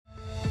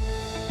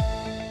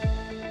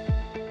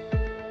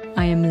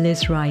I am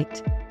Liz Wright.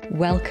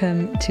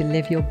 Welcome to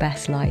Live Your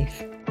Best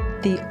Life.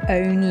 The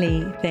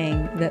only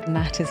thing that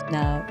matters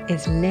now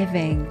is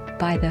living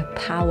by the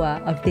power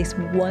of this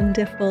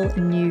wonderful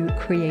new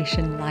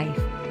creation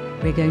life.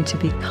 We're going to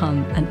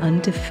become an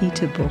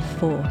undefeatable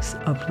force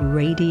of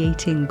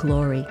radiating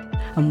glory,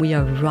 and we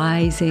are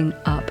rising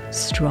up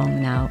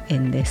strong now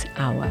in this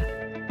hour.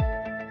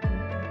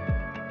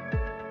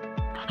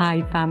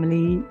 Hi,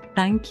 family.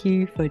 Thank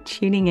you for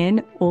tuning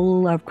in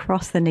all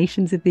across the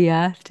nations of the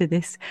earth to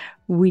this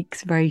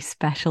week's very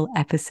special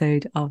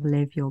episode of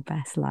Live Your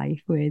Best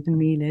Life with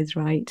me, Liz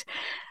Wright.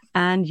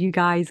 And you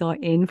guys are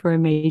in for a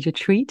major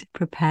treat.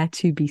 Prepare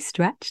to be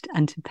stretched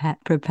and to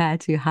prepare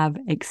to have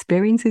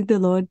experience with the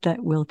Lord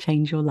that will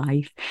change your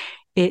life.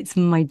 It's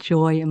my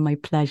joy and my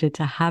pleasure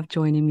to have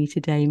joining me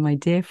today my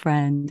dear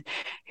friend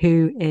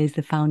who is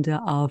the founder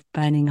of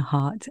Burning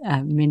Heart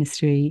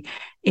Ministry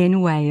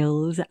in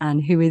Wales,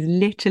 and who is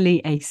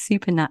literally a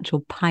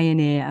supernatural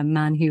pioneer, a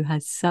man who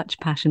has such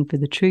passion for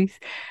the truth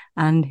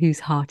and whose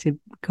heart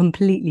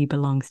completely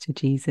belongs to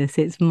Jesus.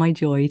 It's my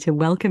joy to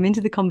welcome into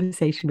the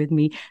conversation with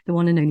me the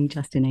one and only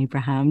Justin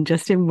Abraham.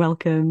 Justin,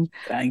 welcome.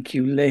 Thank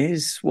you,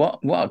 Liz. What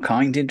a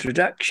kind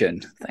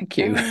introduction. Thank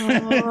you.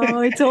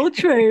 Oh, it's all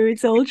true.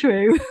 It's all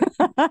true.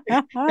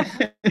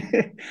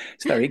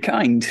 It's very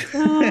kind.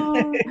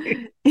 Oh.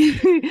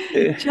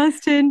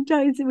 Justin,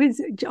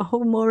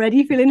 I'm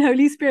already feeling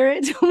Holy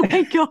Spirit. Oh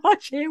my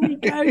gosh, here we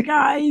go,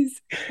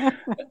 guys.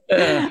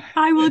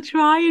 I will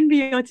try and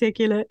be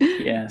articulate.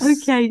 Yes.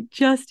 Okay,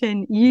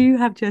 Justin, you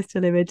have just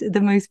delivered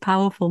the most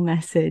powerful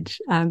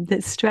message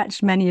that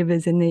stretched many of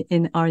us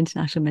in our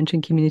international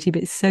mentoring community,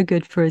 but it's so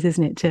good for us,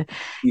 isn't it?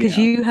 Because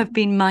you have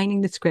been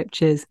mining the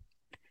scriptures,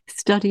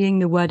 studying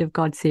the word of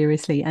God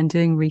seriously and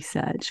doing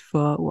research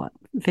for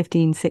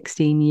 15,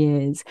 16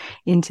 years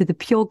into the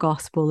pure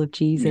gospel of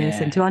Jesus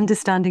and to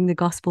understanding the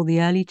gospel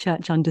the early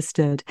church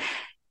understood.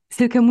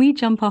 So can we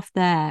jump off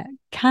there?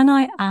 Can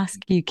I ask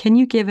you, can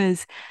you give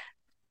us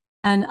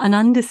an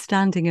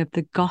understanding of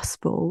the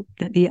gospel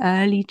that the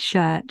early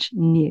church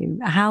knew,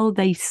 how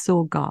they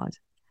saw God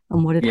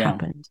and what had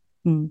happened?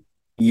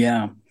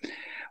 Yeah.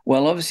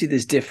 Well, obviously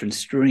there's different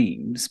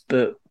streams,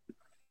 but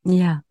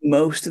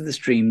most of the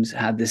streams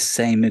had the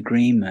same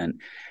agreement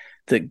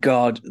that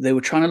God, they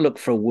were trying to look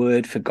for a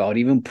word for God.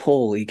 Even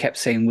Paul, he kept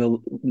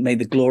saying, may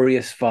the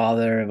glorious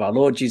Father of our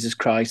Lord Jesus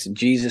Christ and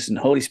Jesus and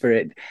Holy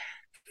Spirit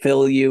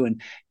fill you.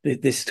 And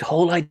this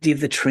whole idea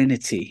of the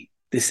Trinity,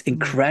 this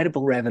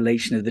incredible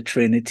revelation of the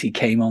Trinity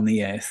came on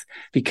the earth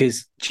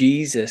because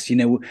Jesus,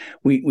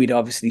 we'd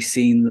obviously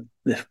seen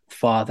the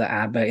Father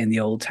Abba in the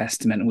Old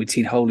Testament, and we'd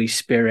seen Holy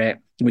Spirit,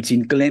 and we'd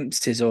seen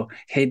glimpses or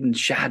hidden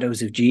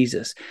shadows of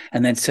Jesus.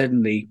 And then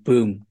suddenly,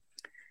 boom,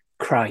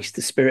 Christ,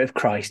 the Spirit of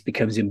Christ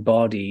becomes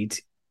embodied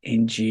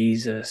in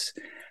Jesus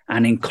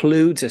and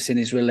includes us in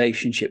his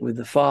relationship with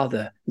the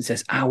Father and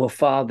says, our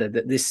Father,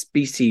 that this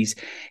species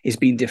is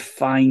being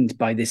defined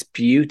by this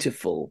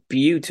beautiful,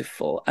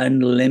 beautiful,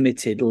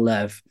 unlimited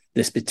love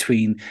that's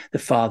between the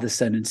Father,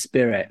 Son, and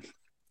Spirit.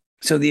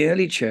 So the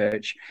early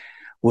church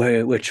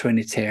were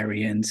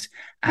Trinitarians,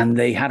 and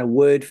they had a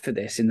word for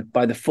this.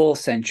 By the 4th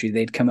century,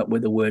 they'd come up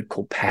with a word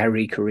called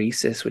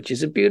perichoresis, which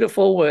is a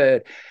beautiful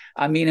word.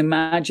 I mean,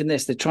 imagine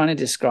this. They're trying to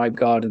describe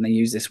God, and they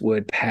use this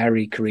word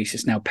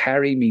perichoresis. Now,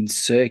 peri means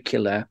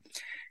circular.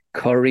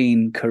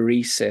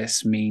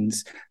 Choresis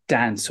means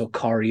dance or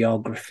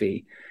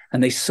choreography.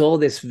 And they saw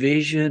this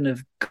vision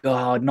of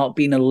God not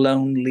being a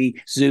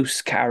lonely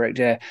Zeus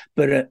character,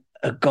 but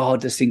a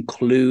God that's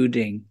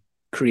including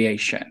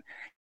creation,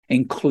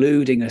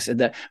 including us.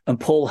 And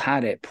Paul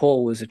had it.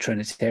 Paul was a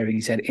Trinitarian.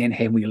 He said, in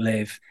him we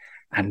live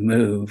and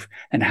move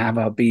and have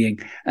our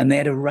being. And they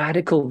had a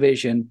radical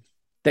vision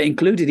that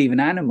included even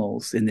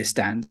animals in this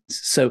dance.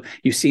 So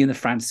you see in the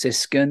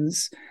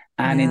Franciscans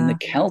and in the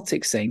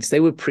Celtic saints,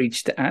 they would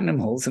preach to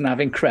animals and have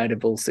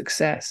incredible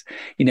success.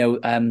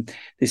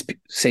 This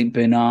St.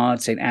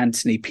 Bernard, St.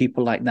 Anthony,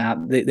 people like that.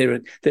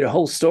 There are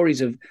whole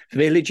stories of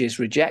villages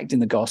rejecting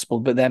the gospel,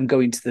 but them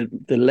going to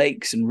the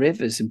lakes and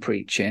rivers and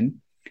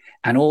preaching.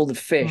 And all the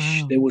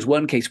fish, there was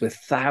one case where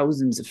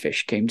thousands of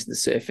fish came to the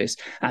surface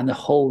and the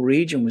whole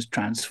region was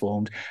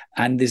transformed.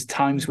 And there's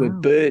times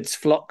where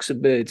flocks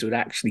of birds would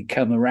actually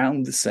come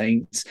around the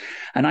saints.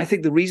 And I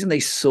think the reason they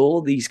saw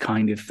these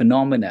kind of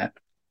phenomena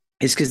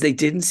is because they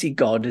didn't see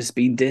God as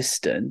being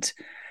distant.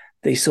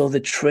 They saw the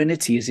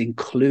Trinity as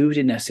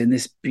including us in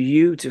this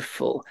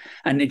beautiful.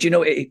 And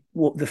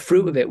the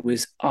fruit of it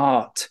was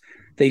art.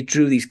 They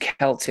drew these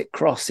Celtic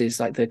crosses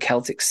like the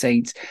Celtic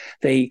saints.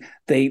 They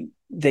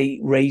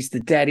raised the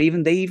dead.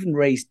 They even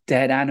raised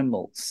dead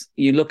animals.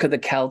 You look at the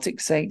Celtic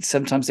saints,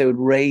 sometimes they would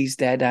raise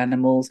dead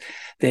animals.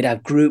 They'd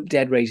have group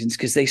dead raisins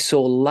because they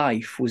saw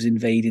life was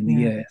invading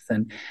the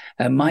earth.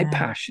 And my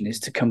passion is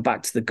to come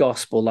back to the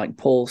gospel, like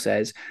Paul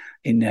says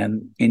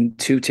in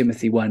 2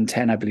 Timothy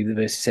 1:10, I believe the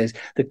verse says,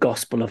 the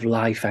gospel of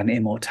life and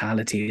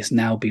immortality has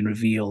now been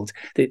revealed.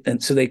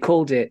 And so they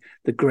called it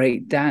the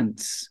great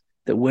dance,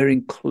 that we're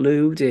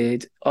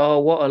included. Oh,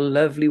 what a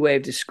lovely way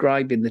of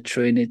describing the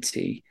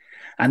Trinity.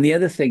 And the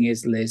other thing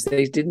is, Liz,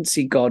 they didn't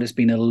see God as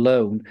being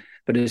alone,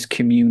 but as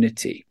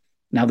community.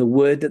 Now, the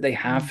word that they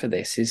have for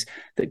this is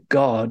that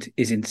God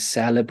is in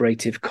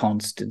celebrative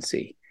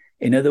constancy.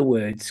 In other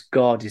words,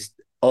 God is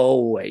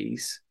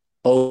always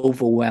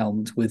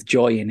overwhelmed with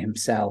joy in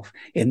himself,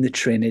 in the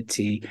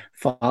Trinity,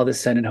 Father,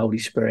 Son, and Holy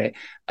Spirit,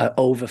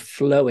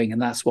 overflowing. And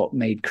that's what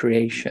made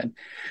creation.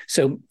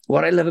 So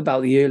what I love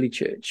about the early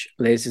church,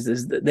 Liz,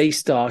 is that they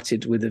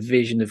started with a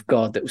vision of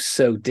God that was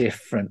so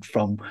different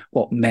from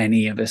what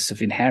many of us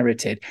have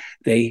inherited.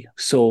 They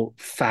saw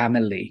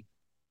family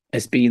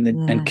as being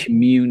and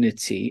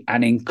community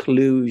and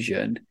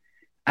inclusion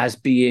as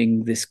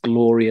being this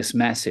glorious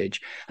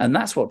message. And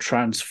that's what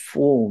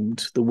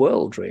transformed the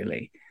world,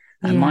 really.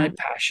 And my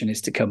passion is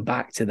to come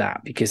back to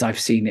that because I've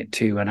seen it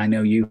too, and I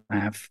know you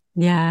have.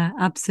 Yeah,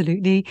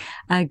 absolutely.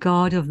 A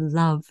God of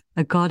love,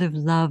 and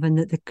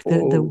that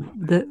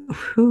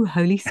the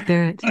Holy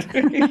Spirit.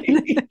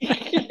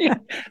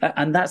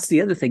 And that's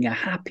the other thing, a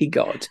happy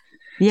God.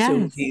 Yes,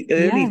 so the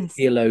early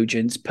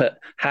theologians put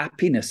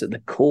happiness at the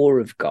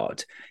core of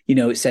God. You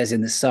know, it says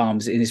in the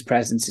Psalms, in his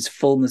presence is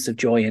fullness of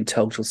joy and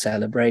total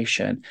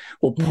celebration.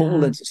 Well,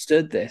 Paul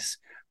understood this.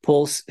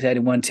 Paul said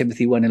in 1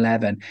 Timothy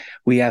 1:11,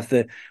 we have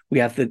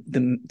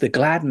the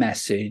glad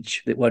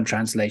message that one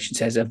translation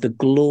says of the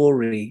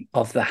glory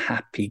of the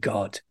happy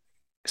God.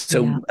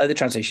 So other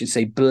translations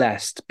say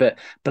blessed, but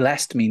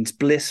blessed means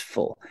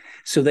blissful.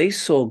 So they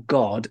saw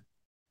God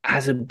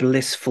as a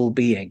blissful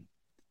being.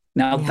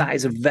 Now, that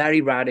is a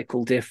very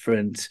radical,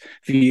 different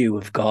view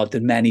of God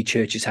than many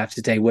churches have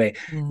today, where,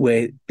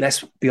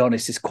 let's be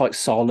honest, is quite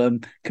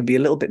solemn, can be a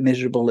little bit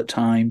miserable at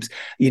times.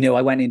 You know,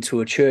 I went into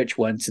a church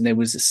once and there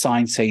was a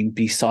sign saying,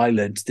 "Be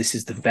silent, this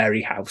is the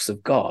very house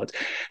of God."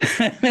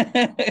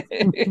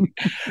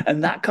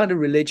 And that kind of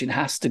religion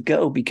has to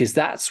go because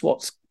that's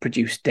what's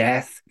produced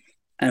death.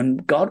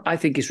 And God, I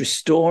think, is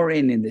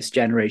restoring in this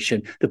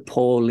generation the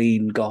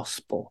Pauline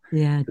gospel.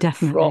 Yeah,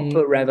 definitely.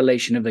 Proper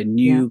revelation of a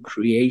new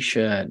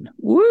creation.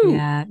 Woo!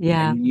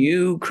 Yeah. A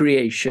new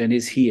creation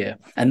is here.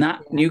 And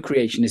that new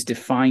creation is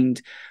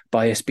defined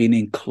by us being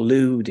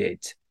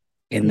included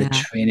in the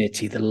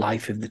Trinity, the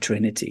life of the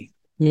Trinity.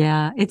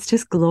 Yeah, it's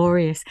just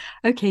glorious.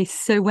 Okay,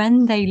 so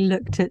when they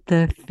looked at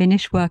the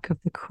finished work of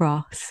the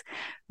cross,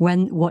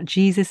 what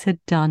Jesus had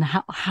done,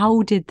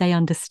 how did they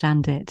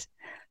understand it?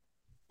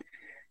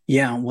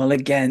 Yeah, well,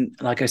 again,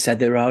 like I said,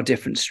 there are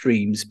different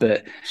streams,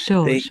 but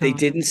they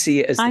didn't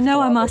see it as. I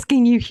know I'm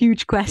asking you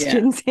huge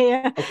questions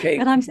here, okay,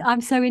 but I'm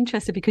so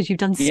interested because you've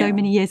done so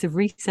many years of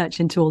research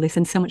into all this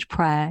and so much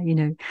prayer, you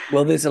know.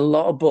 Well, there's a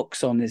lot of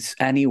books on this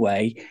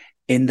anyway,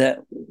 in that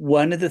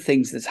one of the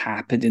things that's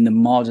happened in the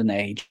modern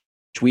age,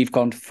 we've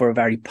gone for a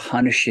very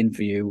punishing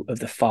view of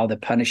the Father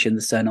punishing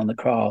the Son on the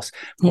cross,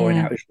 pouring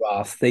out his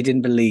wrath. They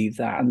didn't believe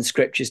that, and the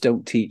scriptures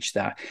don't teach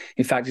that.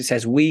 In fact, it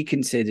says we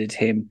considered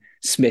him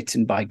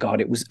smitten by God.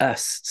 It was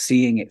us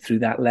seeing it through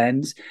that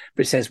lens.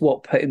 But it says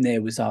what put him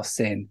there was our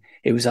sin.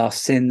 It was our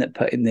sin that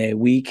put him there.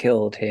 We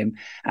killed him,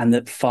 and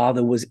that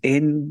Father was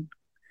in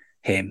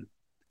him,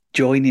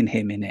 joining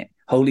him in it.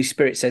 Holy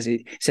Spirit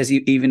says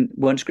even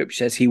one scripture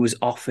says he was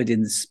offered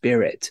in the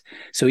Spirit.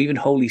 So even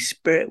Holy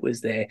Spirit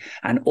was there,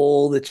 and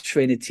all the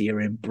Trinity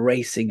are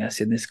embracing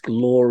us in this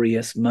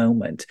glorious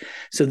moment.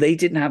 So they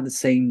didn't have the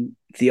same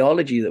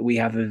theology that we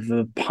have of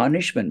a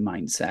punishment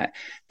mindset.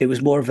 It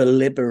was more of a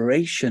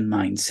liberation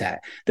mindset,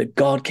 that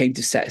God came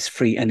to set us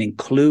free and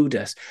include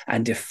us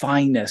and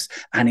define us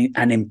and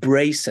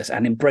embrace us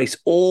and embrace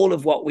all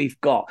of what we've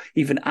got,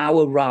 even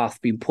our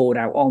wrath being poured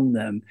out on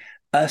them,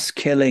 us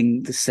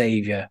killing the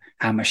Savior,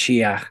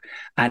 HaMashiach.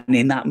 And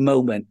in that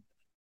moment,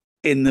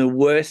 in the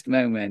worst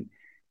moment,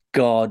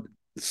 God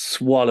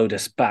swallowed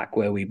us back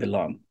where we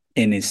belong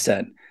in his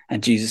Son.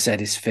 And Jesus said,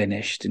 "It's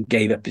finished," and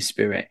gave up his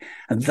Spirit.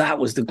 And that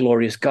was the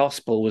glorious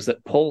gospel, was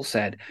that Paul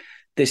said,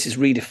 this is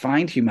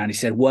redefined humanity. He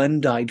said,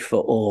 one died for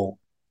all,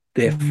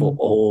 therefore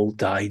all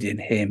died in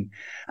him.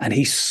 And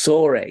he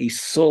saw it. He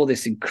saw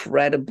this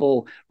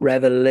incredible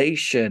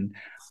revelation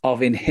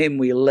of in him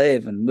we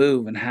live and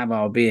move and have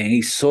our being.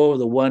 He saw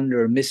the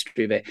wonder and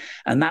mystery of it.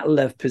 And that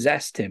love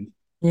possessed him.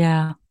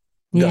 Yeah.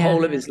 The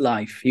whole of his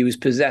life, he was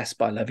possessed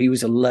by love. He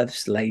was a love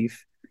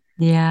slave.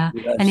 Yeah.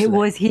 And it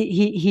was,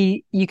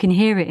 he, you can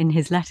hear it in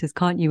his letters,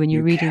 can't you, when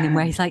you're reading them,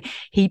 where he's like,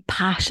 he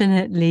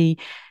passionately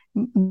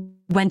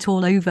went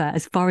all over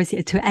as far as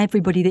to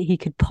everybody that he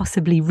could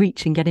possibly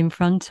reach and get in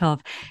front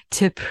of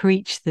to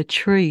preach the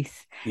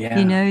truth.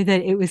 You know,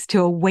 that it was to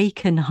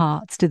awaken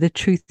hearts to the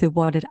truth of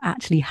what had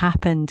actually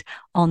happened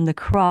on the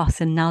cross.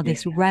 And now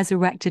this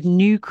resurrected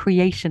new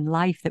creation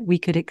life that we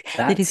could,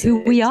 that is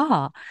who we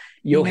are.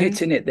 You're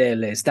hitting it there,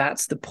 Liz.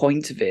 That's the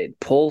point of it.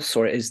 Paul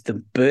saw it as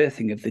the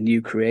birthing of the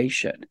new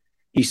creation.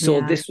 He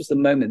saw this was the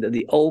moment that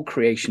the old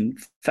creation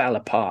fell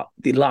apart.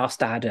 The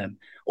last Adam,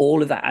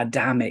 all of that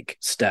Adamic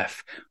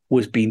stuff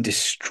was being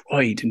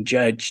destroyed and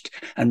judged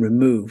and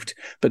removed.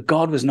 But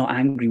God was not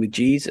angry with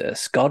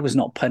Jesus. God was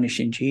not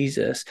punishing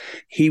Jesus.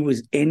 He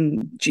was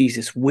in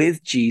Jesus,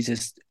 with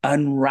Jesus,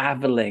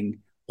 unraveling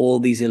all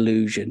these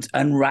illusions,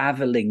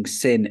 unraveling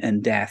sin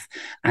and death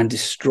and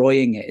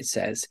destroying it. It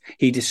says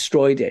he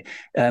destroyed it.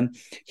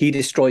 He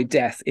destroyed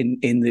death in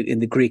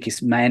the Greek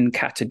is men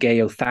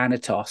katageo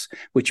thanatos,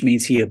 which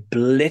means he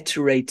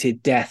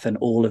obliterated death and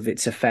all of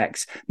its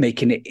effects,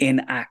 making it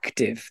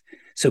inactive.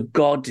 So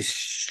God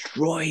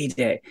destroyed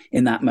it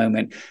in that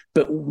moment.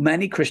 But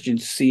many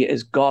Christians see it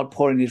as God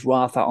pouring his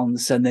wrath out on the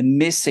Son. They're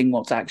missing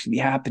what's actually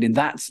happening.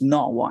 That's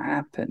not what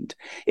happened.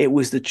 It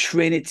was the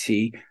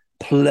Trinity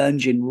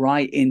plunging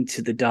right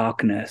into the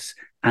darkness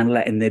and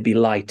letting there be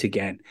light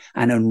again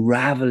and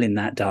unraveling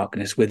that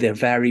darkness with their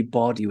very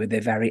body, with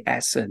their very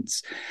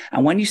essence.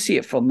 And when you see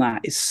it from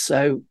that, it's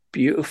so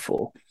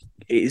beautiful.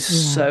 It is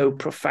so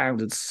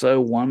profound and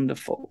so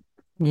wonderful.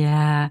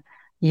 Yeah.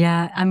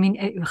 Yeah. I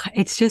mean,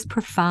 it's just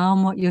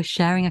profound what you're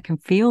sharing. I can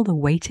feel the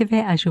weight of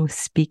it as you're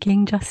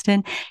speaking,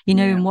 Justin. You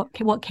know, and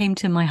what came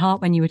to my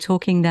heart when you were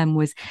talking then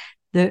was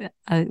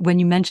when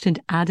you mentioned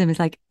Adam, is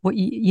like what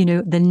you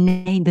know, the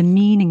name, the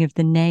meaning of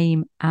the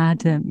name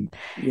Adam,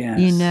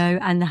 you know,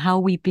 and how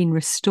we've been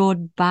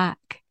restored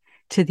back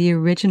to the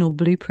original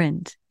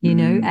blueprint. You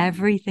know,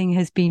 everything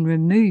has been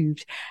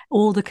removed,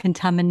 all the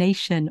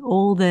contamination,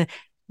 all the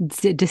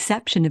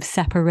deception of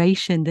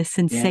separation, the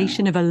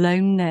sensation of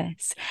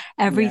aloneness,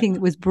 everything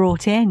that was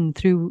brought in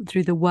through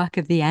the work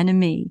of the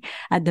enemy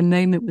at the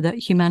moment that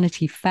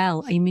humanity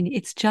fell. I mean,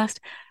 it's just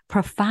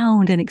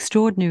profound and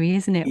extraordinary,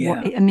 isn't it?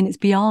 I mean, it's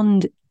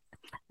beyond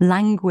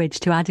language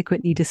to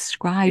adequately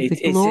describe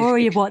the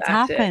glory of what's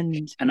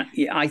happened. And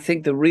I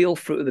think the real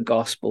fruit of the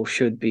gospel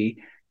should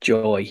be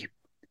joy.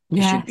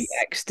 It should be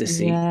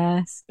ecstasy.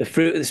 The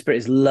fruit of the Spirit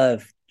is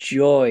love,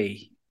 joy,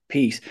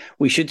 peace.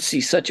 We should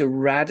see such a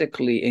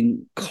radically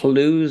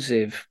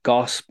inclusive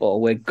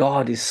gospel where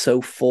God is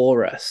so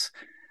for us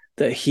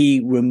that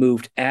he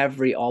removed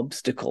every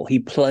obstacle. He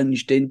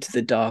plunged into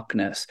the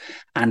darkness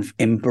and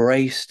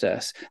embraced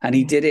us. And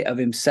he did it of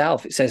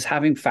himself. It says,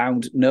 having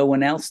found no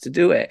one else to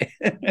do it.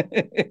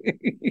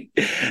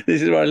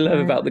 This is what I love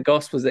about the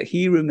gospel, is that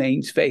he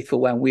remains faithful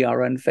when we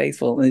are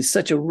unfaithful. And it's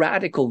such a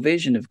radical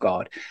vision of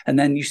God. And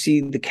then you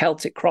see the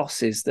Celtic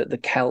crosses that the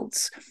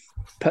Celts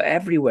put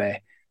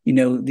everywhere. You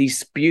know,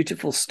 these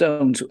beautiful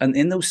stones, and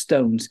in those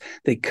stones,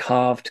 they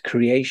carved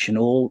creation,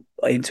 all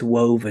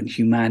interwoven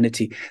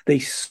humanity. They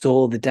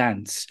saw the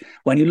dance.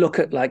 When you look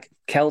at like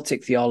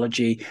Celtic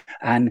theology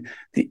and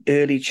the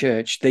early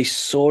church, they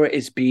saw it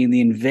as being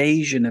the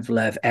invasion of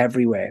love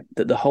everywhere,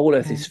 that the whole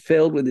earth is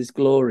filled with his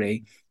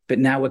glory, but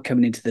now we're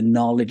coming into the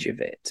knowledge of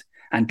it.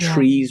 And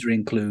trees are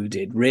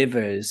included,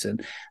 rivers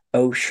and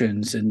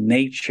oceans and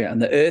nature,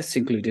 and the earth's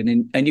included.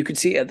 And you can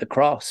see it at the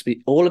cross.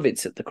 All of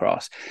it's at the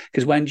cross.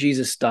 Because when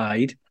Jesus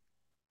died,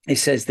 it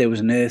says there was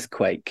an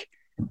earthquake.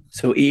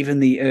 So even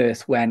the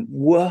earth went,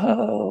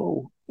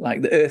 whoa,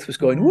 like the earth was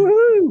going,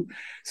 woo.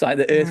 It's like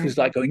the earth was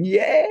like going,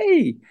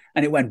 yay.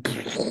 And it went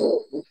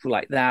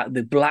like that.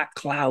 The black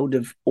cloud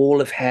of all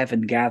of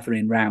heaven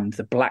gathering round,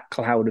 the black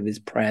cloud of his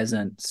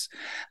presence.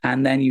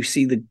 And then you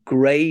see the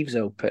graves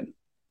open.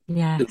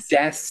 The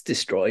death's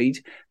destroyed.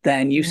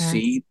 Then you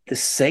see the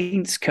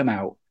saints come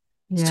out.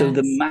 So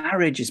the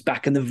marriage is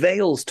back and the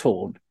veil's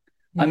torn.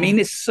 I mean,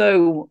 it's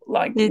so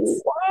like,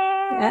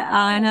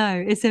 I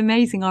know, it's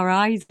amazing. Our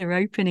eyes are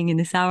opening in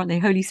this hour, aren't they?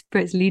 Holy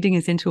Spirit's leading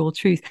us into all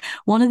truth.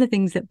 One of the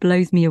things that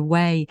blows me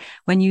away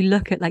when you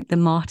look at like the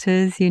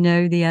martyrs, you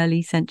know, the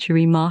early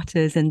century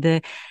martyrs, and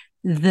the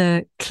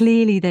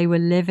clearly they were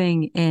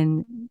living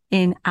in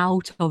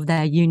out of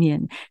their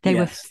union. They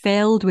were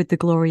filled with the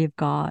glory of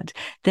God.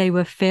 They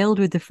were filled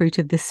with the fruit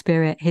of the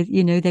Spirit.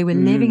 You know, they were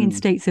living in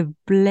states of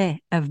bliss,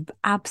 of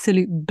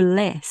absolute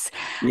bliss,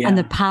 and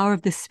the power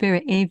of the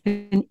Spirit,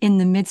 even in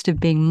the midst of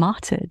being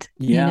martyred.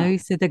 You know,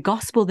 so the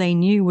gospel they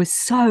knew was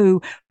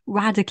so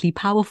radically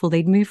powerful.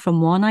 They'd moved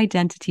from one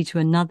identity to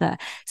another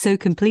so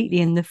completely,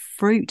 and the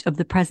fruit of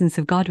the presence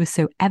of God was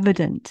so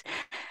evident.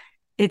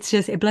 It's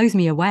just, it blows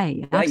me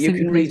away. Yeah, you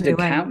can read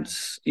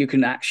accounts. You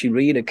can actually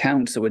read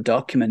accounts that were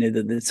documented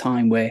at the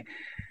time where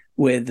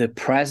the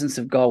presence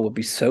of God would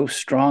be so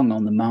strong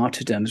on the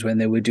martyrdoms, when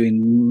they were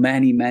doing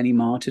many, many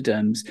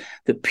martyrdoms,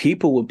 that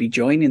people would be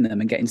joining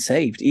them and getting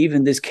saved.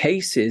 Even there's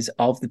cases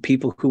of the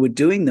people who were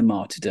doing the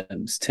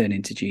martyrdoms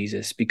turning to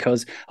Jesus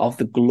because of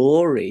the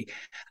glory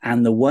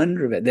and the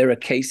wonder of it. There are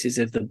cases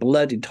of the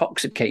blood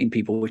intoxicating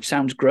people, which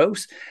sounds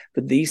gross,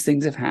 but these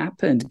things have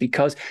happened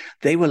because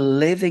they were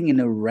living in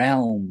a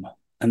realm.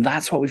 And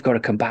that's what we've got to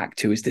come back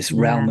to, is this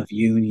realm of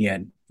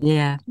union.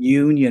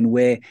 Union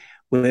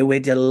where we're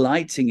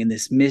delighting in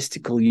this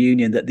mystical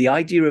union, that the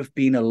idea of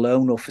being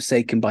alone or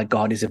forsaken by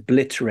God is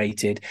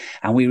obliterated.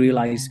 And we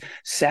realize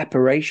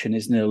separation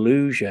is an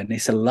illusion.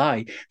 It's a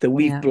lie, that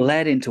we've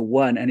bled into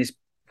one. And it's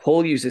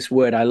Paul used this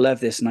word. I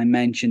love this. And I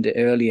mentioned it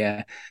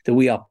earlier, that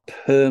we are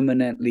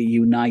permanently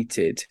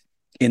united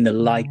in the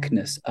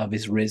likeness of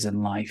his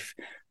risen life.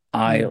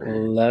 I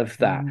love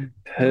that.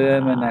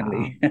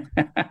 Permanently.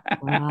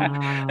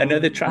 Wow.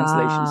 Another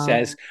translation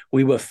says,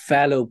 we were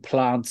fellow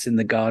plants in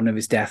the garden of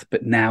his death,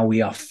 but now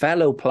we are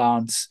fellow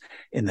plants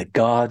in the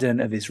garden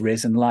of his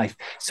risen life.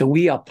 So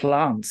we are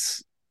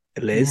plants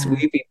Liz. Yeah.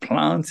 We've been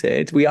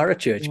planted. We are a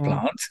church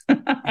Yeah.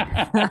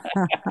 plant.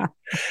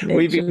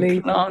 We've been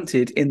Literally.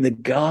 planted in the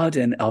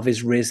garden of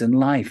his risen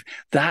life.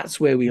 That's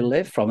where we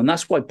live from. And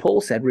that's why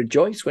Paul said,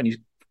 rejoice when you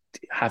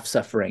have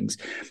sufferings.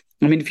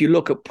 I mean, if you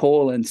look at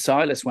Paul and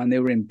Silas when they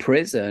were in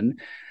prison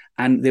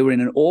and they were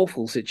in an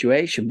awful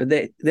situation, but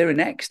they're in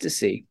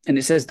ecstasy. And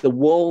it says the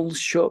walls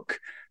shook,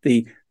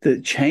 the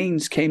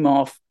chains came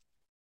off,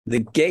 the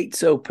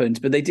gates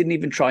opened, but they didn't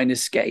even try and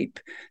escape.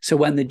 So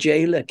when the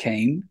jailer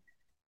came,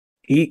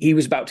 he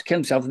was about to kill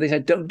himself. And they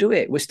said, don't do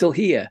it. We're still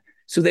here.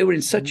 So they were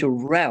in such a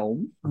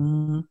realm.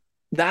 Mm.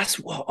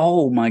 That's,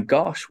 oh my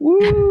gosh,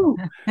 woo.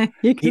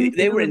 You can They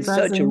feel were the in such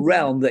a presence.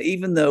 realm that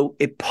even though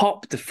it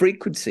popped the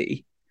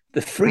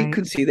Right.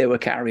 frequency they were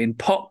carrying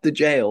popped the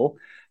jail,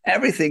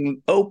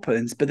 everything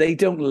opens, but they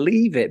don't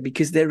leave it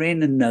because they're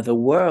in another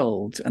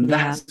world. And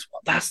Yeah.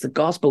 that's the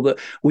gospel, that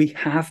we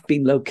have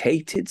been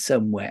located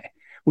somewhere.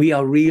 We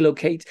are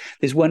relocated.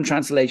 There's one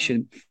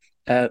translation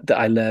that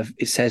I love.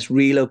 It says,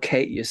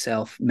 relocate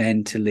yourself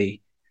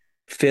mentally.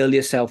 Fill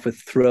yourself with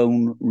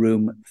throne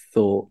room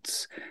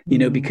thoughts,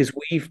 Mm. because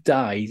we've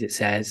died, it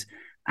says,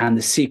 and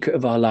the secret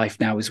of our life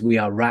now is we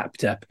are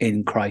wrapped up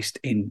in Christ,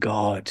 in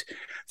God.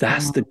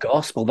 That's Mm. the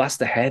gospel. That's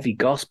the heavy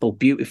gospel,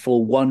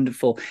 beautiful,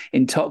 wonderful,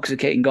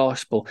 intoxicating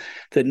gospel.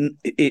 That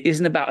it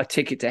isn't about a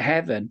ticket to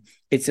heaven.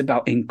 It's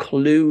about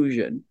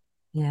inclusion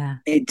Yeah.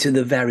 into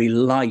the very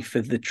life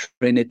of the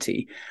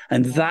Trinity.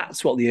 And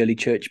that's what the early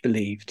church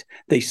believed.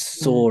 They Yeah.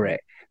 saw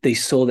it. They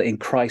saw that in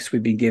Christ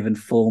we've been given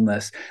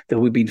fullness, that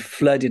we've been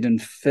flooded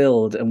and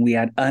filled, and we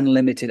had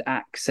unlimited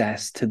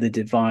access to the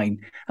divine.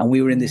 And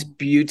we were in this Yeah.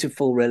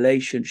 beautiful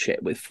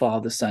relationship with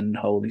Father, Son, and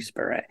Holy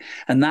Spirit.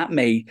 And that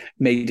made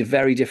a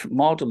very different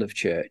model of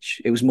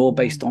church. It was more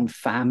Yeah. based on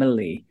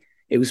family.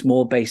 It was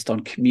more based on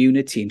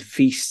community and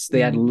feasts.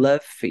 They had Mm.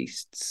 love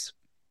feasts.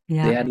 They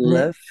Yeah. had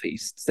love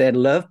feasts. They had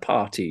love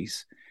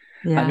parties.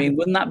 I Yeah. mean,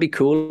 wouldn't that be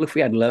cool if we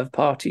had love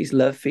parties,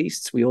 love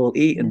feasts? We all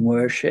eat Yeah. and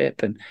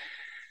worship and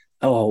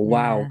oh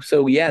wow. Yeah.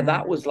 So yeah, Yeah.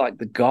 that was like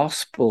the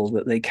gospel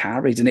that they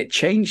carried and it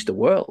changed the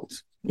world,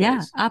 Yeah,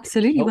 Liz. It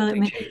absolutely. Well,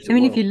 totally changed I the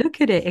mean, if you world.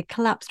 look at it, it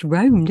collapsed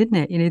Rome, didn't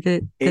it? You know, It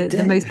the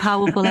did. most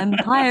powerful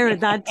empire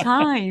at that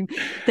time.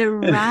 The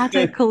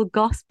radical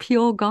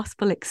pure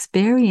gospel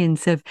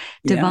experience of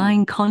Yeah,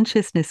 divine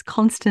consciousness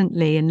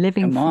constantly and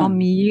living come from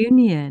on.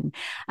 union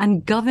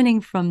and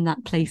governing from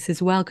that place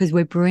as well, because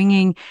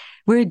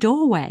we're a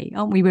doorway,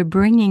 aren't we? We're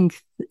bringing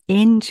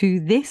into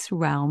this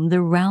realm,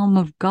 the realm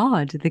of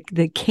God, the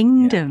Yeah.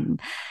 kingdom.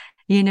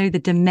 The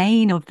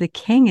domain of the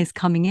king is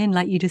coming in.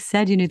 Like you just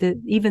said, that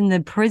even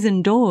the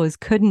prison doors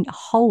couldn't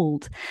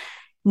hold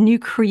new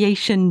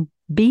creation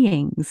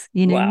beings,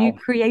 new Wow.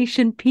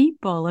 creation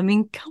people. I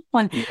mean, come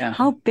on, Yeah.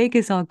 how big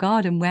is our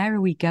God and where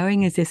are we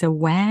going as this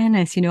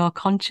awareness, our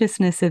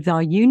consciousness of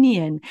our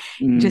union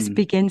just Mm.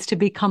 begins to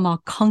become our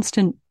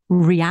constant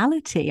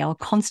reality, our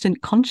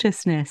constant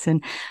consciousness.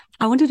 And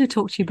I wanted to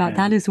talk to you about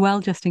Yeah. that as well,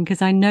 Justin,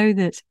 because I know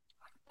that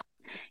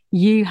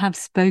you have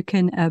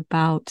spoken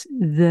about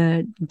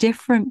the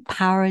different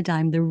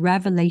paradigm, the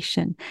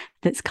revelation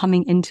that's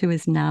coming into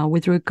us now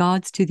with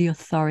regards to the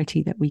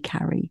authority that we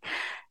carry,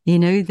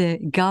 the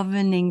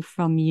governing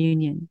from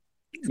union.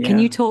 Can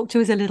you Yeah. talk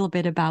to us a little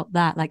bit about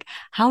that? Like,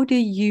 how do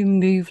you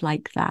move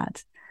like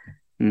that?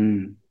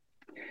 Mm.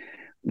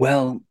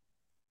 Well,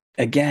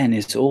 again,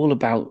 it's all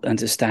about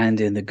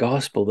understanding the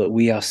gospel that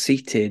we are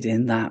seated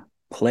in that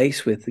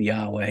place with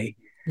Yahweh.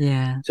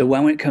 Yeah. So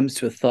when it comes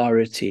to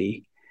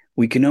authority,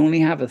 we can only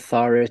have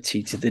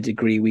authority to the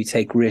degree we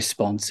take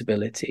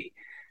responsibility.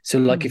 So,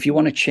 like, Mm. if you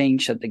want to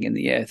change something in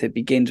the earth, it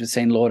begins with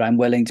saying, Lord, I'm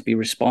willing to be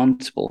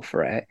responsible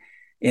for it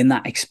in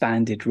that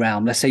expanded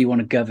realm. Let's say you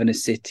want to govern a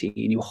city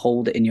and you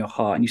hold it in your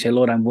heart and you say,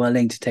 Lord, I'm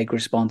willing to take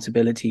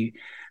responsibility.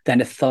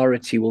 Then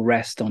authority will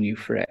rest on you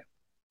for it.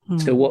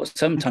 So Mm. what That's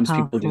sometimes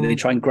people do, they powerful.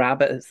 try and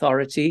grab at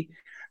authority.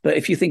 But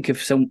if you think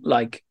of some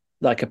like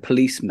a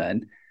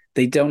policeman,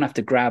 they don't have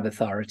to grab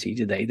authority,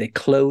 do they? They're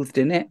clothed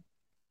in it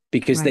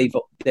because Right.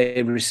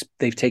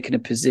 they've taken a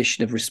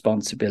position of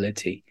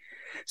responsibility.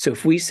 So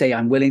if we say,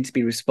 I'm willing to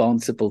be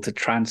responsible to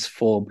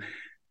transform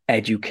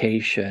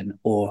education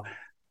or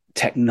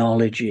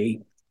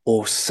technology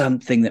or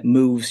something that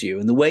moves you,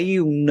 and the way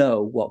you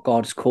know what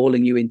God's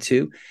calling you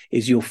into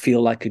is you'll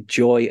feel like a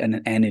joy and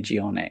an energy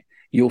on it.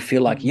 You'll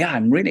feel like, Mm. yeah,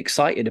 I'm really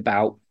excited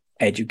about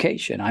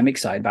education. I'm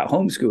excited about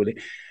homeschooling.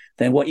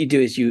 Then what you do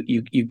is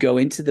you go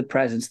into the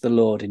presence of the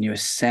Lord and you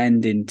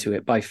ascend into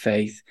it by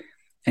faith,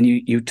 and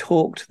you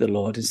talk to the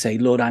Lord and say,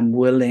 Lord, I'm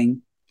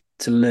willing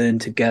to learn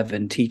to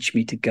govern. Teach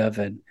me to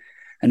govern.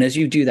 And as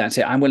you do that,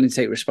 say, I'm willing to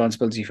take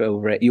responsibility for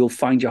over it, you'll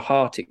find your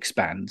heart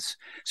expands.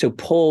 So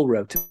Paul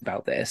wrote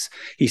about this.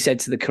 He said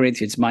to the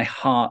Corinthians, my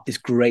heart is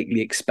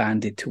greatly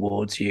expanded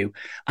towards you.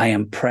 I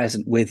am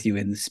present with you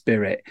in the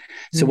spirit.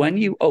 So Yeah. when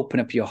you open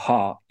up your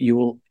heart, you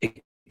will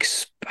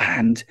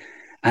expand,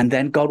 and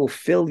then God will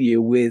fill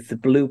you with the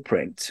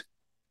blueprint.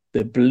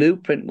 The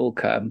blueprint will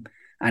come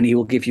and he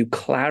will give you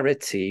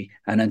clarity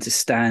and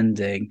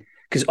understanding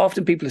Because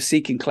often people are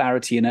seeking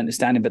clarity and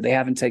understanding, but they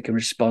haven't taken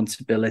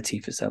responsibility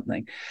for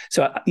something.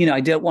 So,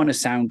 I don't want to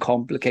sound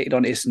complicated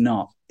on it. It's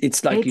not.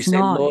 It's like you It's say,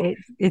 not. Lord,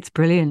 It's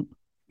brilliant.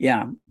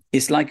 yeah.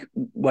 It's like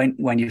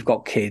when you've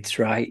got kids,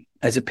 right?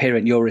 As a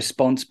parent, you're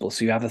responsible.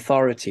 So you have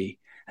authority.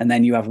 And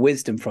then you have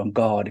wisdom from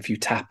God if you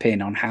tap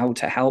in on how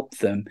to help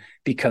them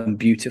become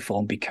beautiful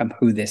and become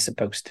who they're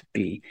supposed to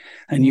be.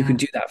 And you can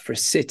do that for a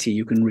city.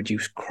 You can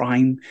reduce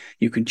crime.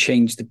 You can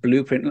change the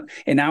blueprint.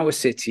 In our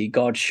city,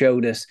 God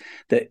showed us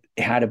that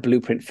it had a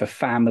blueprint for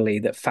family,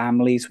 that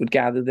families would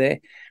gather there.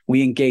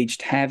 We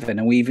engaged heaven,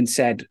 and we even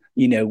said,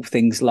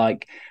 things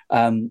like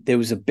there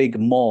was a big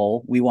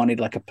mall. We wanted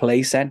like a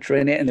play center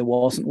in it, and there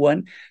wasn't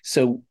one.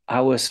 So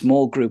our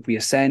small group, we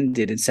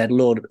ascended and said,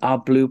 Lord, our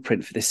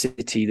blueprint for the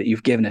city that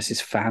you've given us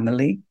is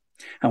family.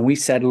 And we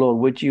said, Lord,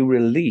 would you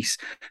release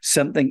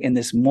something in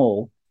this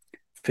mall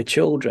for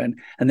children?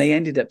 And they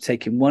ended up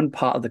taking one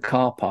part of the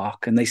car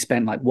park, and they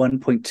spent like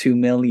 1.2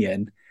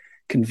 million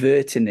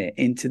converting it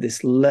into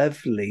this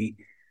lovely,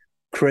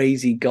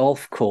 crazy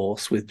golf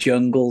course with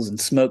jungles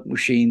and smoke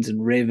machines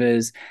and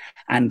rivers.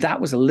 And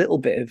that was a little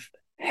bit of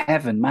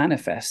heaven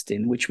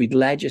manifesting, which we'd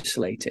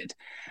legislated.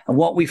 And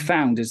what we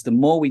found is the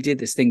more we did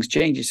this, things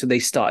changed. So they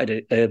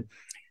started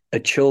a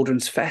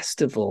children's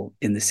festival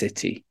in the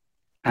city,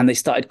 and they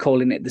started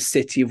calling it the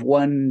City of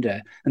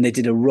Wonder. And they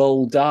did a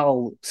Roald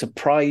Dahl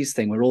surprise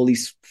thing where all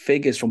these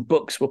figures from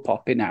books were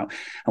popping out.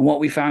 And what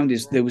we found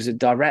is there was a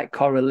direct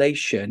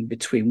correlation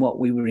between what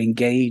we were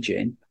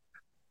engaging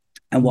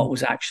and what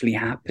was actually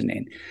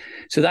happening.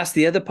 So that's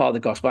the other part of the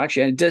gospel,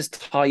 actually. And it does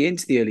tie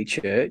into the early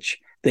church.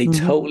 They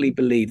totally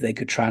believed they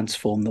could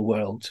transform the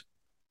world.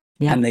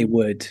 Yeah. And they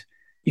would.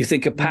 You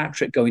think of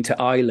Patrick going to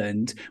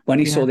Ireland. When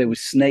he saw there were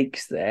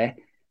snakes there,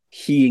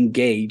 he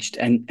engaged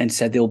and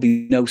said there'll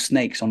be no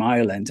snakes on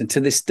Ireland. And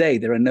to this day,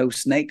 there are no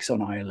snakes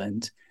on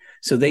Ireland.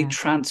 So they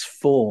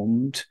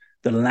transformed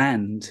the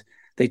land.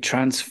 They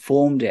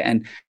transformed it.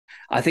 And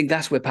I think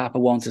that's where Papa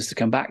wants us to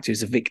come back to,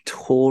 is a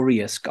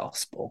victorious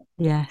gospel.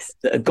 Yes.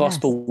 A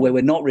gospel where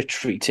we're not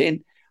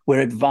retreating, we're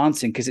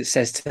advancing, because it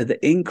says to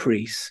the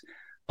increase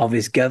of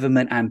his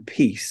government and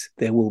peace,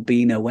 there will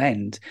be no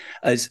end.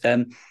 As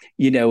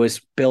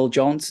Bill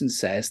Johnson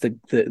says,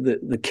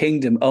 the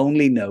kingdom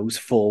only knows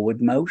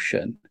forward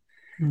motion.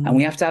 And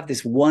we have to have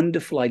this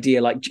wonderful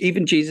idea, like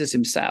even Jesus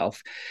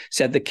himself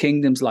said, the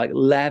kingdom's like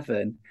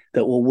leaven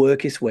that will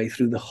work its way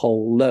through the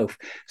whole loaf.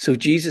 So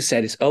Jesus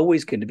said it's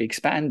always going to be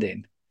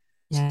expanding.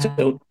 Yeah.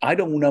 So I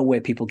don't know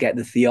where people get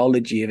the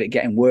theology of it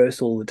getting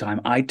worse all the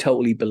time. I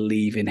totally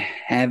believe in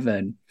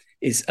heaven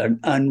is an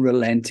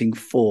unrelenting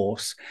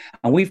force.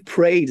 And we've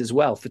prayed as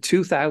well for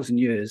 2,000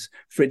 years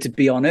for it to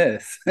be on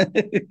earth.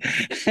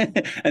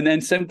 And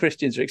then some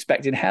Christians are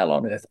expecting hell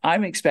on earth.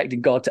 I'm expecting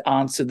God to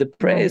answer the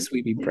prayers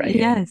we've been praying.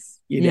 Yes.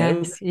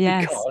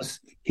 Because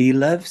he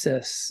loves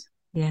us.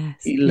 Yes.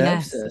 He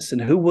loves us.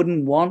 And who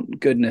wouldn't want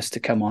goodness to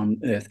come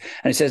on earth?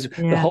 And it says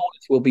the whole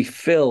earth will be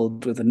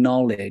filled with the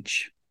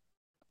knowledge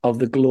of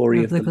the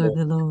glory of the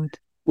Lord.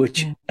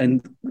 Which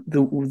and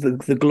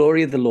the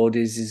glory of the Lord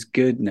is his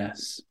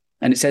goodness.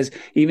 And it says,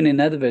 even in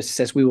other verses, it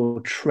says we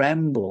will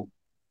tremble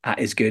at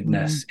his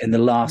goodness in the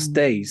last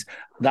days.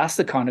 That's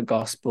the kind of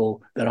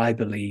gospel that I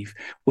believe,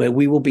 where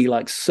we will be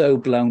like so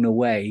blown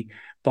away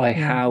by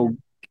how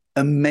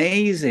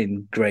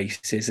amazing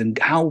grace is and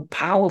how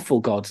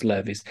powerful God's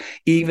love is,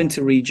 even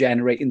to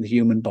regenerate in the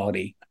human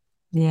body.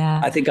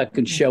 I think I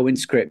can show in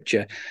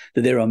scripture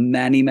that there are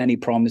many, many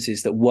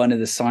promises that one of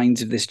the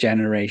signs of this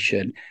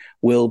generation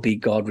will be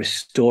God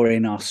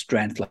restoring our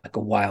strength like a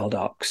wild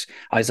ox.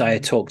 Isaiah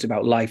talked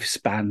about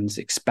lifespans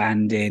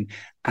expanding,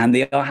 and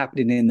they are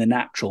happening in the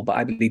natural, but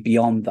I believe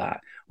beyond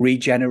that,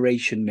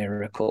 regeneration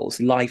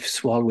miracles, life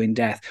swallowing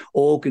death,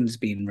 organs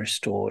being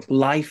restored,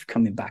 life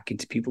coming back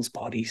into people's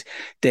bodies,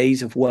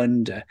 days of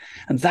wonder.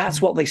 And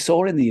that's what they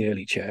saw in the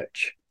early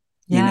church.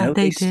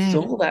 They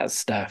saw that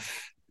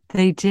stuff.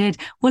 They did.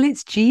 Well,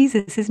 it's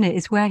Jesus, isn't it?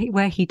 It's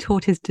where he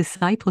taught his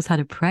disciples how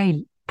to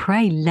pray.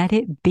 Pray, let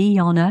it be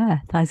on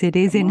earth as it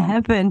is in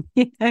heaven.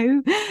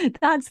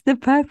 That's the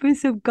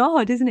purpose of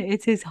God, isn't it?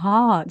 It's his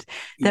heart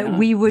that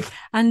we would.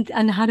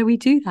 And how do we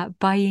do that?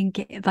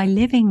 By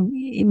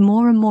living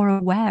more and more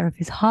aware of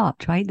his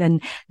heart, right? Then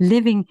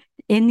living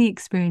in the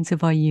experience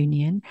of our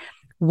union.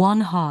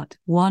 One heart,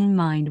 one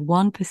mind,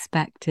 one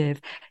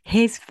perspective,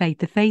 his faith,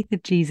 the faith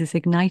of Jesus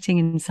igniting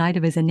inside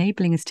of us,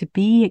 enabling us to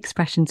be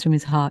expressions from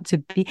his heart,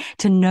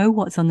 to know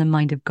what's on the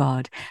mind of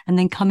God, and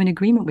then come in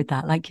agreement with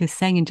that, like you're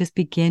saying, and just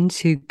begin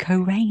to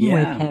co-reign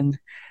with him.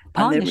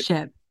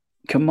 Partnership.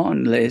 Come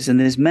on, Liz. And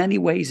there's many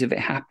ways of it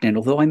happening.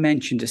 Although I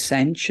mentioned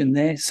ascension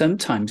there,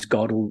 sometimes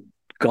God will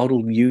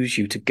use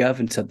you to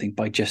govern something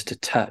by just a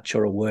touch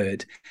or a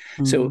word.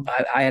 So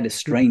I had a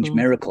strange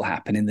miracle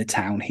happen in the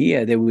town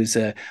here. There was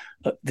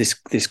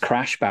this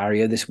crash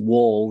barrier, this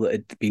wall that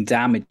had been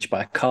damaged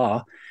by a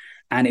car,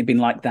 and it'd been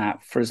like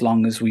that for as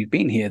long as we've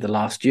been here the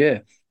last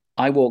year.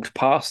 I walked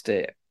past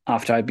it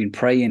after I'd been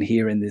praying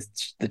here in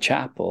the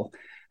chapel,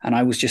 and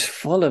I was just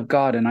full of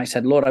God. And I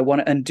said, Lord, I want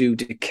to undo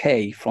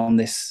decay from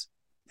this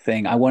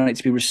thing. I want it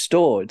to be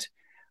restored.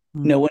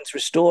 No one's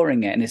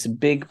restoring it, and it's a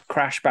big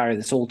crash barrier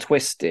that's all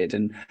twisted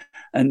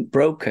and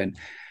broken.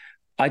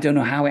 I don't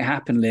know how it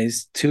happened,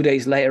 Liz. 2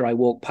 days later, I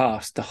walked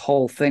past. The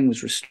whole thing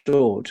was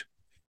restored.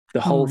 The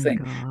Oh whole my thing.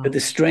 But the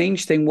gosh.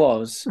 strange thing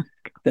was,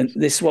 that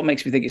this is what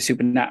makes me think it's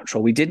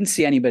supernatural. We didn't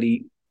see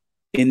anybody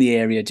in the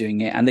area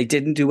doing it, and they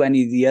didn't do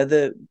any of the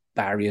other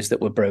barriers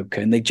that were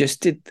broken. They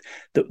just did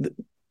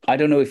I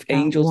don't know if That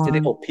angels did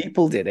it one. or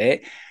people did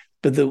it,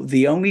 but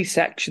the only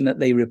section that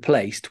they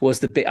replaced was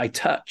the bit I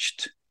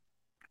touched.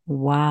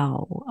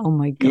 Wow. Oh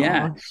my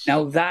Yeah. gosh. Now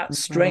Oh that's my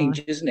gosh.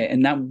 strange, isn't it?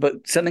 And now,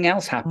 but something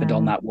else happened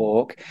on Yeah. that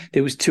walk.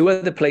 There was two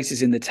other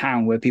places in the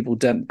town where people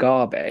dumped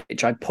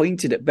garbage. I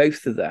pointed at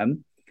both of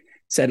them,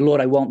 said,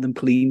 "Lord, I want them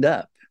cleaned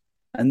up."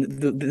 And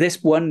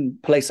this one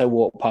place I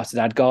walked past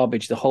had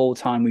garbage the whole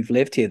time we've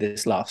lived here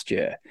this last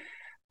year.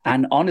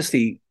 And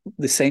honestly,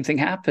 the same thing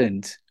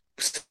happened.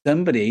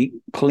 Somebody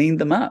cleaned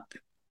them up.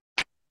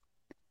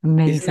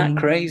 Isn't that Amazing.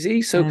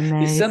 crazy? So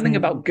there's something Amazing.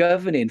 about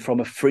governing from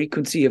a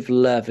frequency of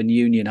love and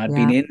union. I'd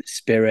been Yeah. in the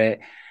spirit.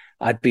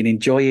 I'd been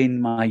enjoying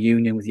my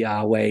union with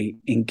Yahweh,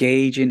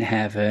 engage in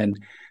heaven,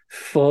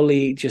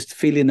 fully just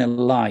feeling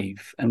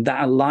alive. And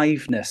that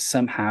aliveness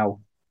somehow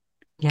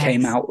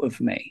came Yes. out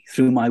of me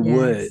through my Yes.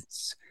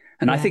 words.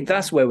 And I Yeah. think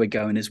that's where we're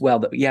going as well.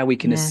 That, yeah, we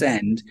can Yes.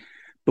 ascend,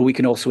 but we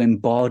can also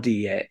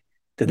embody it.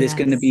 That there's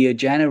going to Yes. be a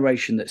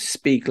generation that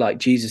speak like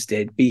Jesus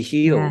did, be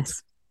healed.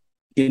 Yes.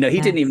 You know,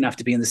 he didn't Yes. even have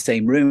to be in the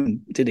same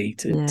room, did he,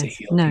 to Yes.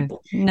 heal No.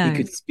 people? He No.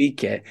 could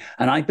speak it.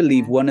 And I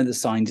believe Yeah. one of the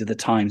signs of the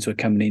times we're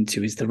coming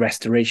into is the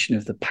restoration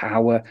of the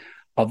power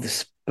of the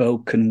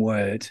spoken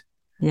word,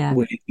 Yeah.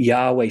 where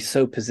Yahweh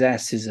so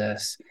possesses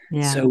us.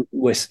 Yeah. So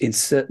we're in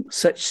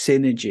such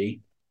synergy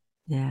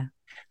Yeah.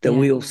 that Yeah.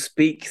 we'll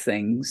speak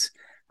things.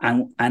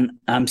 And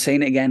I'm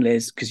saying it again,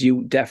 Liz, because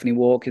you definitely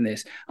walk in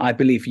this. I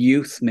believe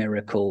youth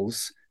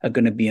miracles are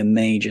going to be a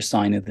major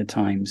sign of the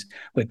times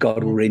where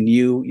God will Yeah.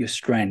 renew your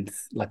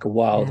strength like a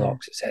wild Yeah.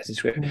 ox. It says, it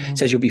Yeah.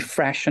 says you'll be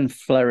fresh and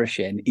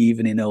flourishing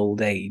even in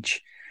old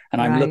age.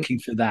 And I'm Right. looking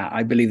for that.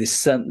 I believe there's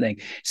something.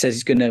 It says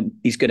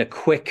he's gonna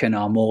quicken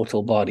our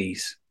mortal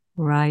bodies.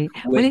 Right.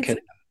 Well, Quicken.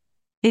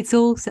 it's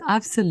also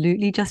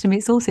absolutely, Justin.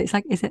 It's also, it's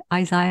like, is it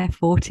Isaiah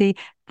 40?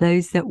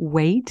 Those that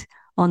wait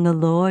on the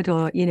Lord,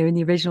 or, in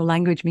the original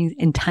language means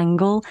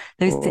entangle.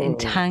 Those that Oh,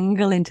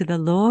 entangle into the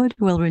Lord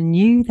will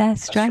renew their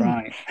that's strength.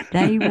 right.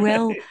 They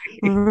will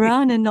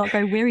run and not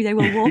grow weary. They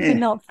will walk and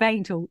not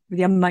faint, or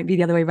the might be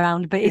the other way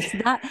around. But it's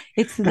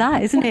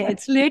that, isn't it?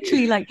 It's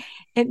literally like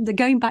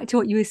going back to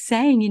what you were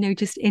saying,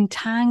 just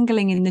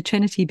entangling in the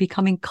Trinity,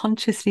 becoming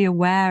consciously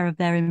aware of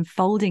their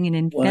enfolding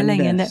and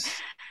infilling, and that.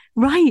 Oneness.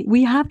 Right,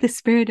 we have the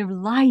spirit of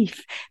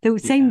life, Yeah.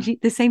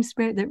 the same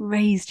spirit that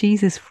raised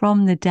Jesus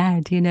from the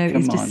dead, is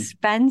Come on.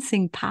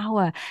 dispensing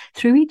power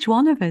through each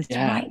one of us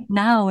Yeah. right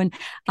now. And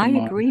Come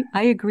on.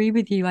 I agree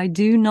with you. I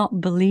do not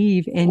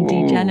believe in Oh,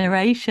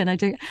 degeneration. I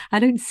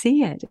don't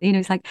see it.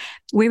 It's like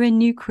we're a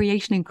new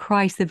creation in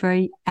Christ. The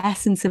very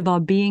essence of our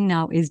being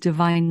now is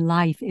divine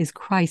life, is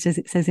Christ, as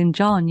it says in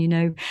John,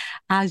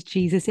 as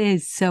Jesus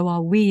is, so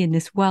are we in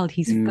this world.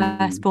 He's mm.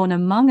 firstborn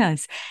among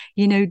us,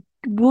 you know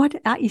what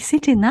you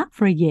sit in that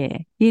for a year,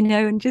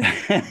 and just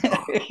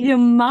your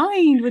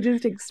mind would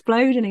just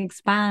explode and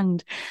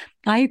expand.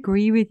 I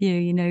agree with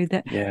you,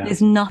 that Yeah.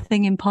 there's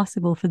nothing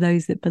impossible for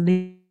those that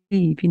believe.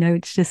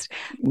 It's just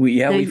they,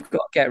 We've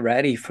got to get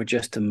ready for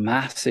just a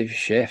massive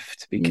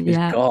shift because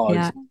yeah,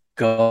 yeah,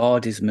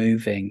 God is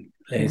moving.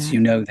 Liz, yeah, you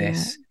know yeah,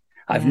 this.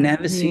 I've yeah.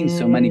 never He seen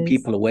so many is.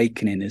 people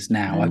awakening as I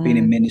now. I've been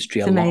in know.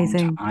 ministry It's a long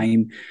amazing.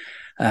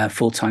 time,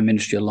 full-time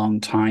ministry a long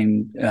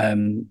time,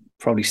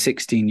 probably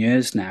 16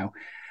 years now.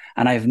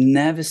 And I've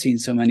never seen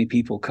so many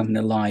people coming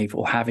alive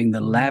or having the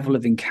level Mm,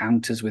 of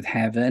encounters with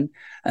heaven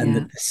and yeah,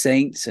 the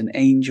saints and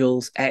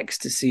angels,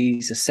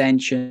 ecstasies,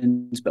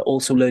 ascensions, but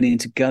also learning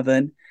to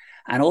govern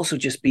and also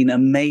just being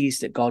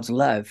amazed at God's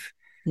love.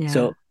 yeah.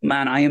 So,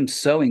 man, I am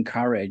so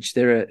encouraged.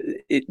 There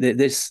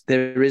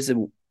is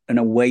an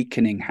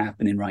awakening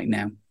happening right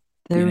now.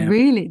 You know,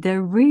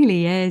 There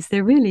really is.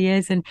 There really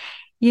is. And,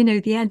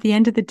 the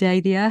end of the day,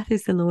 the earth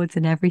is the Lord's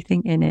and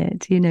everything in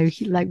it.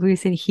 Like we were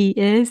saying, He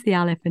is the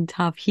Aleph and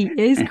Tav. He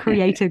is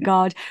Creator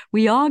God.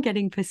 We are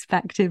getting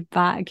perspective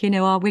back.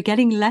 We're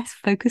getting less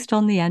focused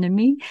on the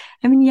enemy.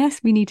 I mean,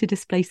 yes, we need to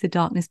displace the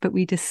darkness, but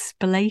we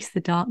displace the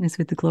darkness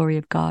with the glory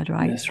of God,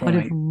 right? that's God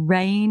of right.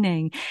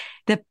 reigning.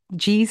 That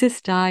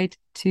Jesus died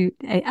to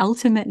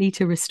ultimately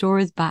to restore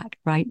us back,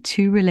 right,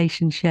 to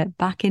relationship,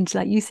 back into,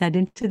 like you said,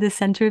 into the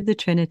center of the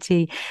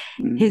Trinity.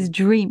 His Mm,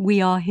 dream,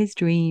 we are his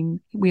dream.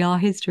 We are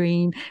his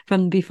dream.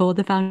 From before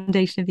the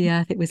foundation of the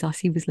earth, it was us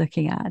he was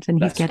looking at. And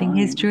he's that's getting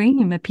his right.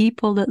 dream, a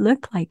people that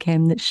look like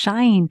him, that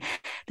shine,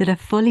 that are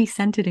fully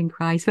centered in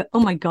Christ. But oh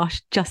my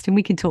gosh, Justin,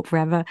 we can talk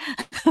forever.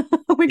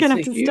 We're It's gonna a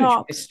have to huge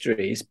stop.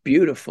 mystery. It's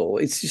beautiful.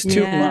 It's just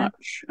too Yeah,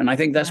 much. And I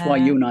think that's why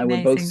yeah, you and I were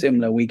both amazing.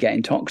 similar. We get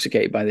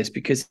intoxicated by this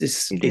because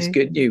this We is do.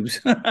 good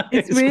news.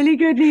 It's really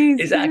good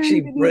news. It's It's really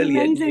actually good news.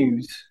 brilliant Amazing.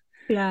 news.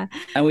 Yeah.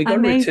 And we got to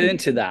return Amazing.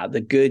 to that,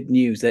 the good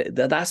news.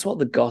 That's what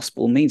the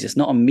gospel means. It's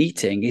not a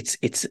meeting. It's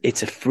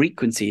a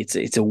frequency.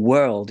 It's a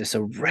world. It's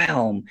a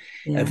realm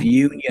of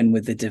Yeah. union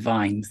with the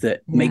divine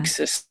that Yeah. makes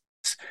us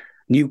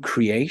new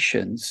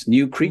creations,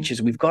 new Yeah.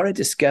 creatures. We've got to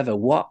discover,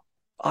 what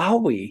are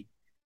we?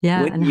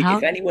 Yeah. And If how,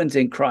 anyone's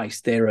in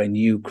Christ, they're a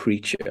new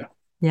creature.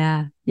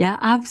 yeah. Yeah.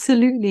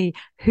 Absolutely.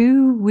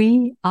 Who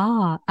we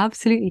are.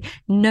 Absolutely.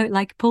 No,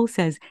 like Paul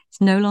says,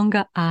 it's no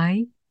longer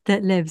I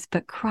that lives,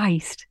 but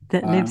Christ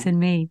that lives Wow. in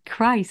me.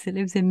 Christ that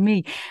lives in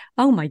me.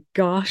 Oh my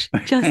gosh.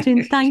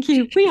 Justin, thank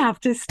you. We have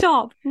to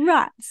stop.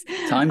 Rats.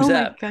 Time's Oh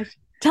my up. gosh.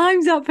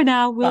 Time's up for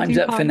now. We'll Time's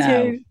do up for part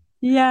now. two.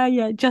 Yeah,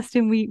 yeah.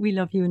 Justin, we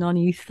love you and honor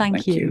you.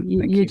 Thank Thank you. you.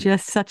 Thank You're you.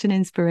 just such an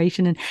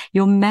inspiration, and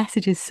your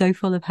message is so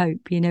full of hope.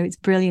 It's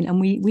brilliant.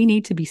 And we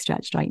need to be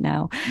stretched right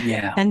now.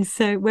 Yeah. And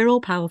so we're all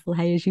powerful.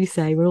 Hey, as you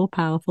say, we're all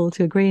powerful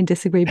to agree and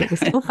disagree, but we're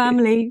still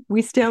family.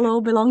 We still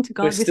all belong to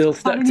We're God. We're still still part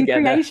stuck of new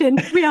together. creation.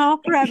 We are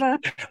forever.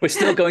 We're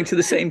still going to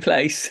the same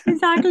place.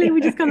 Exactly. We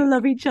just got to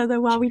love each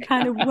other while we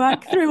kind of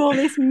work through all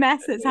this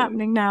mess that's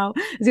happening now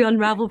as we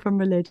unravel from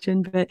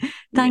religion. But Yeah.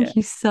 thank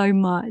you so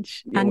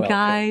much. You're And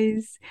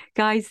welcome.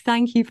 guys,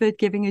 thank you for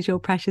giving us your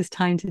precious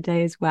time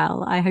today as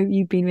well. I hope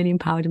you've been really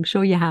empowered. I'm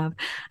sure you have.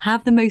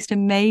 Have the most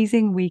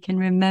amazing week. And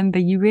remember,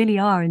 you really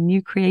are a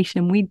new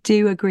creation. We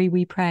do agree,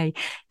 we pray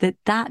that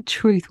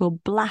truth will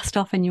blast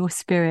off in your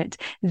spirit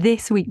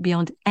this week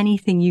beyond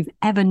anything you've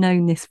ever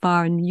known this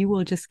far. And you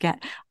will just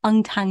get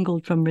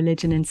untangled from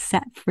religion and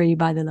set free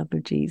by the love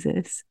of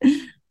Jesus.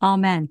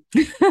 Amen.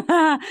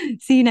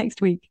 See you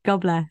next week. God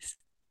bless.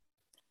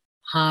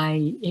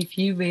 Hi, if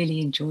you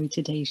really enjoyed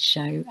today's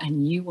show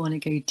and you want to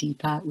go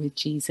deeper with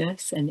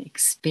Jesus and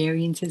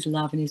experience his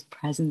love and his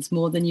presence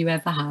more than you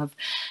ever have,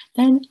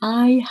 then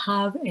I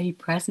have a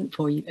present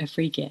for you, a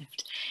free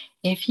gift.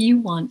 If you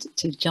want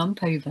to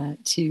jump over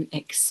to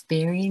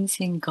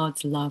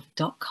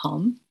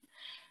experiencinggodslove.com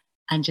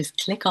and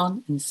just click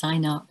on and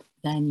sign up,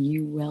 then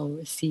you will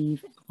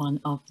receive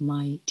one of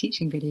my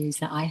teaching videos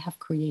that I have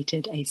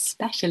created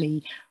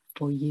especially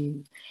for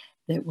you,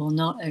 that will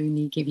not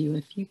only give you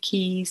a few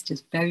keys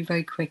just very,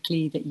 very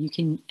quickly that you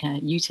can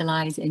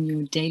utilize in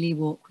your daily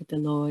walk with the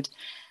Lord,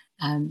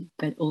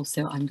 but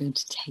also I'm going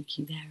to take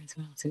you there as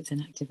well. So it's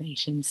an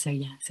activation. So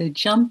yeah, so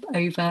jump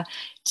over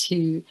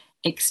to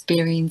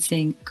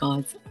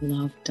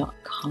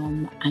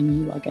experiencinggodslove.com and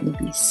you are going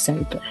to be so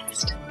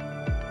blessed.